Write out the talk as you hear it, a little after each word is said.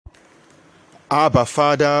Abba,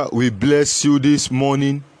 Father, we bless you this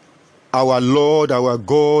morning. Our Lord, our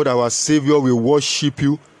God, our Savior, we worship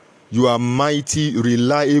you. You are mighty,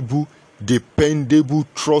 reliable, dependable,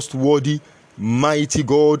 trustworthy, mighty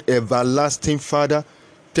God, everlasting Father.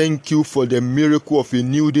 Thank you for the miracle of a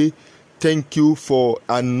new day. Thank you for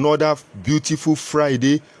another beautiful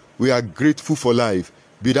Friday. We are grateful for life.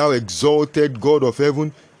 Be thou exalted, God of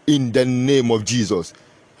heaven, in the name of Jesus.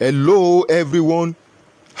 Hello, everyone.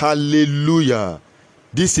 Hallelujah.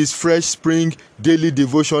 This is Fresh Spring Daily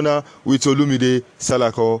Devotional with Olumide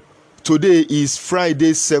Salako. Today is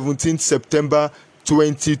Friday, 17th September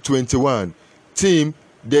 2021. Theme,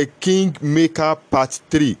 The King Maker Part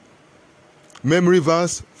 3. Memory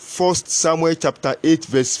verse, 1 Samuel chapter 8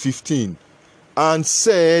 verse 15. And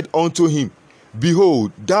said unto him,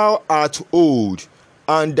 Behold, thou art old,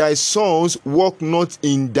 and thy sons walk not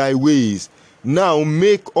in thy ways. Now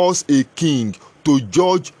make us a king to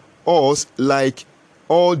judge us like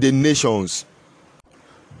all the nations.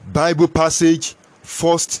 Bible passage,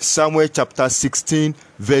 1 Samuel chapter 16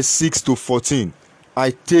 verse 6 to 14.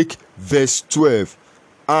 I take verse 12.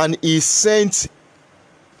 And he sent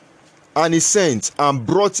and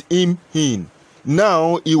brought him in.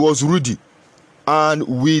 Now he was ruddy and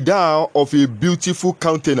withal of a beautiful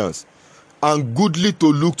countenance, and goodly to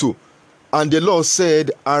look to. And the Lord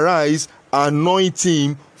said, Arise, anoint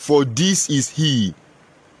him, for this is he.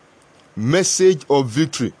 Message of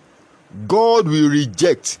victory. God will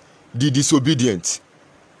reject the disobedient.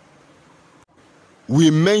 We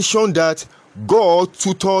mentioned that God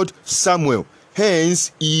tutored Samuel,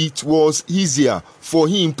 hence it was easier for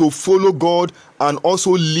him to follow God and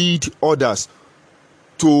also lead others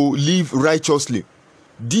to live righteously.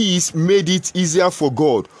 This made it easier for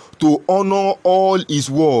God to honor all his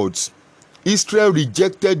words. Israel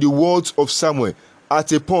rejected the words of Samuel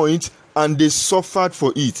at a point and they suffered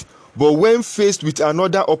for it. But when faced with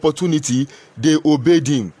another opportunity, they obeyed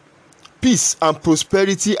him. Peace and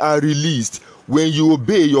prosperity are released when you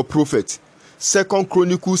obey your prophet. 2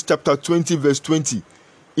 Chronicles chapter 20 verse 20.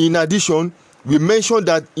 In addition, we mentioned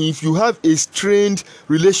that if you have a strained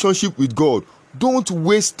relationship with God, don't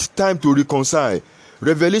waste time to reconcile.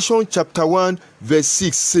 Revelation chapter 1 verse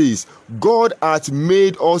 6 says, God hath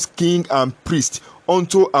made us king and priest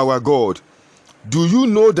unto our God. Do you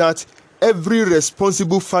know that every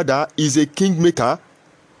responsible father is a kingmaker?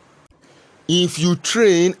 If you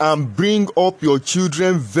train and bring up your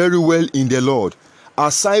children very well in the Lord,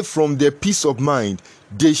 aside from the peace of mind,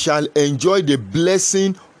 they shall enjoy the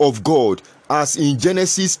blessing of God, as in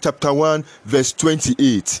Genesis chapter 1 verse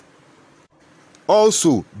 28.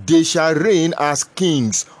 Also, they shall reign as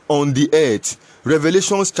kings on the earth.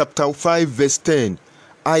 Revelation chapter 5 verse 10.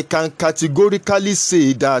 I can categorically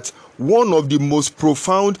say that one of the most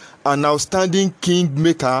profound and outstanding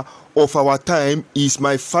kingmaker of our time is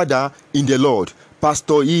my father in the Lord,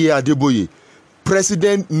 Pastor Iye Adeboye.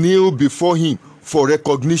 President kneel before him for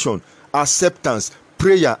recognition, acceptance,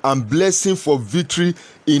 prayer, and blessing for victory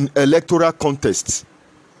in electoral contests.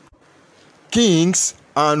 Kings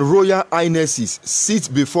and royal highnesses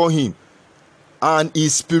sit before him, and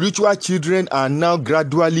his spiritual children are now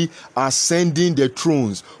gradually ascending the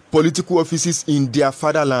thrones, political offices in their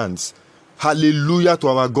fatherlands. Hallelujah to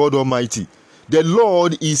our God Almighty. The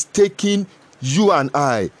Lord is taking you and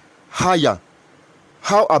I higher.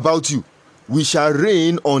 How about you? We shall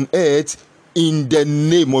reign on earth in the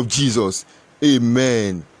name of Jesus.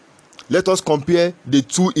 Amen. Let us compare the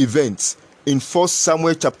two events in 1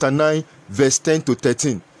 Samuel chapter 9 verse 10 to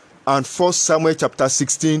 13 and 1 Samuel chapter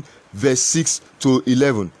 16 verse 6 to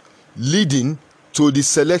 11, leading to the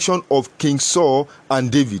selection of King Saul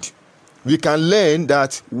and David. We can learn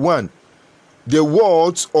that 1. The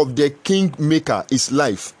words of the kingmaker is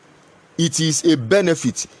life. It is a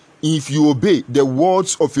benefit if you obey the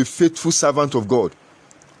words of a faithful servant of God.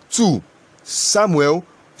 2. Samuel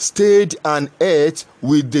stayed and ate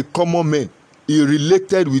with the common men. He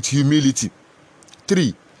related with humility.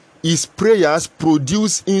 3. His prayers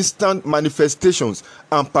produce instant manifestations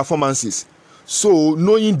and performances. So,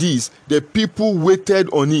 knowing this, the people waited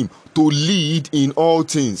on him to lead in all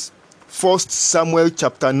things. 1 Samuel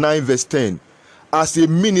chapter 9 verse 10. As a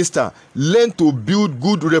minister, learn to build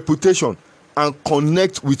good reputation and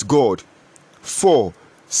connect with God. 4.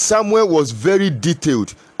 Samuel was very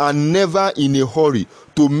detailed and never in a hurry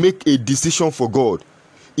to make a decision for God.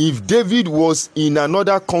 If David was in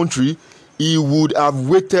another country, he would have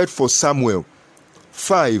waited for Samuel.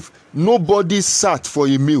 5. Nobody sat for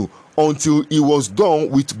a meal until he was done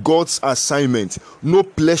with God's assignment. No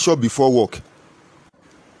pleasure before work.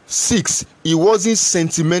 6. He wasn't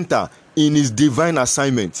sentimental in his divine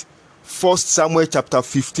assignment. 1 Samuel chapter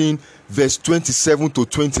 15 verse 27 to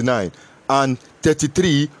 29 and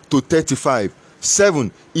 33 to 35.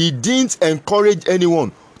 7. He didn't encourage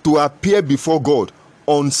anyone to appear before God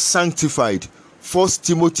unsanctified. 1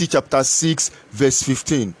 Timothy chapter 6 verse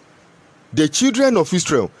 15. The children of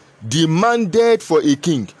Israel demanded for a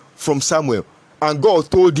king from Samuel, and God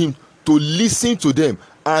told him to listen to them,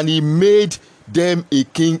 and he made them a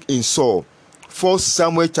king in Saul. 1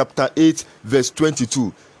 Samuel chapter 8 verse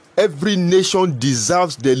 22. Every nation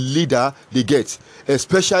deserves the leader they get,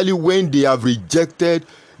 especially when they have rejected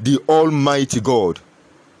the Almighty God.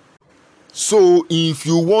 So if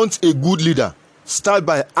you want a good leader, start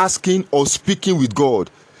by asking or speaking with God.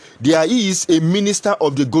 There is a minister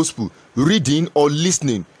of the gospel reading or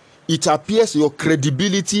listening. It appears your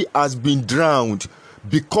credibility has been drowned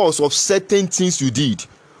because of certain things you did,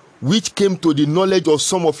 which came to the knowledge of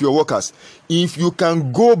some of your workers. If you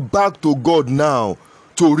can go back to God now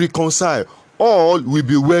to reconcile, all will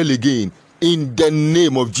be well again in the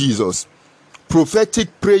name of Jesus.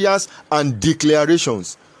 Prophetic prayers and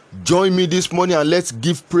declarations. Join me this morning and let's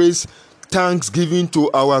give praise, thanksgiving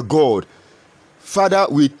to our God. Father,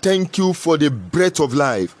 we thank you for the breath of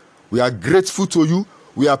life. We are grateful to you.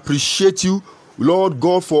 We appreciate you, Lord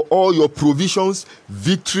God, for all your provisions,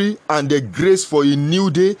 victory, and the grace for a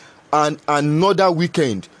new day and another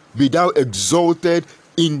weekend. Be thou exalted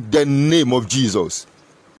in the name of Jesus.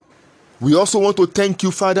 We also want to thank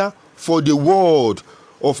you, Father, for the word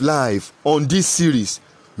of life on this series.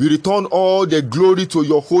 We return all the glory to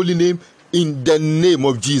your holy name in the name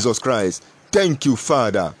of Jesus Christ. Thank you,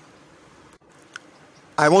 Father.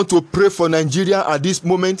 I want to pray for Nigeria at this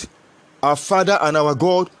moment. Our Father and our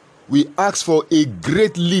God, we ask for a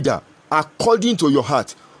great leader according to your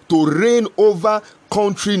heart to reign over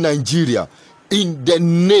country Nigeria in the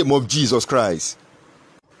name of Jesus Christ.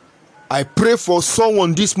 I pray for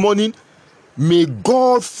someone this morning. May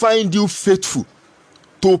God find you faithful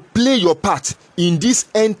to play your part in this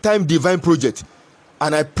end time divine project.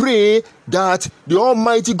 And I pray that the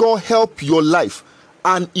Almighty God help your life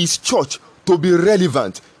and his church to be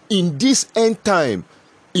relevant in this end time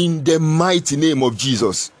in the mighty name of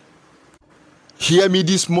Jesus. Hear me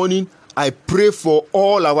this morning. I pray for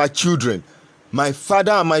all our children. My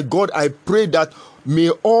Father and my God, I pray that may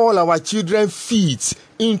all our children fit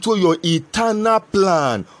into your eternal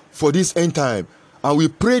plan for this end time. And we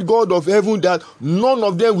pray, God of heaven, that none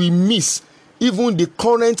of them will miss even the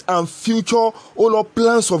current and future, oh Lord,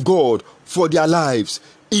 plans of God for their lives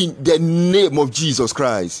in the name of Jesus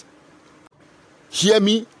Christ. Hear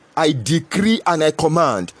me, I decree and I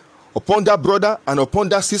command upon that brother and upon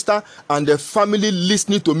that sister and the family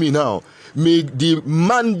listening to me now. May the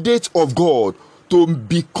mandate of God to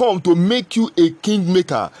make you a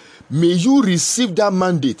kingmaker, may you receive that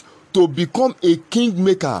mandate to become a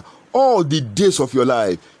kingmaker all the days of your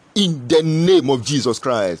life in the name of Jesus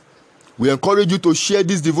Christ. We encourage you to share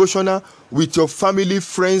this devotional with your family,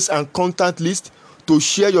 friends, and contact list. To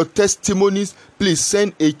share your testimonies, please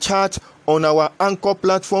send a chat on our Anchor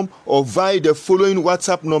platform or via the following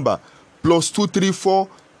WhatsApp number: +234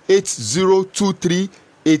 8023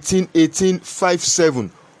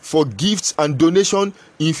 181857. For gifts and donation,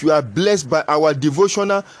 if you are blessed by our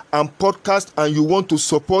devotional and podcast and you want to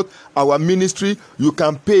support our ministry, you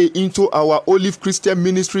can pay into our Olive Christian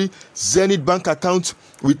Ministry Zenith Bank account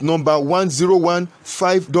with number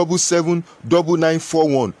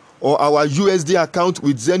 101-577-9941, or our USD account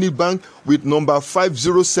with Zenith Bank with number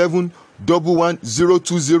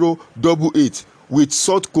 507-1102088 with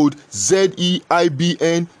sort code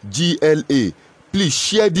ZEIBNGLA. Please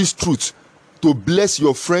share this truth to bless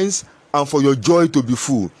your friends and for your joy to be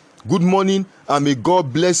full. Good morning, and may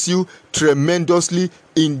God bless you tremendously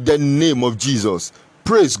in the name of Jesus.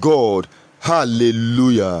 Praise God.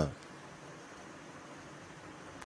 Hallelujah.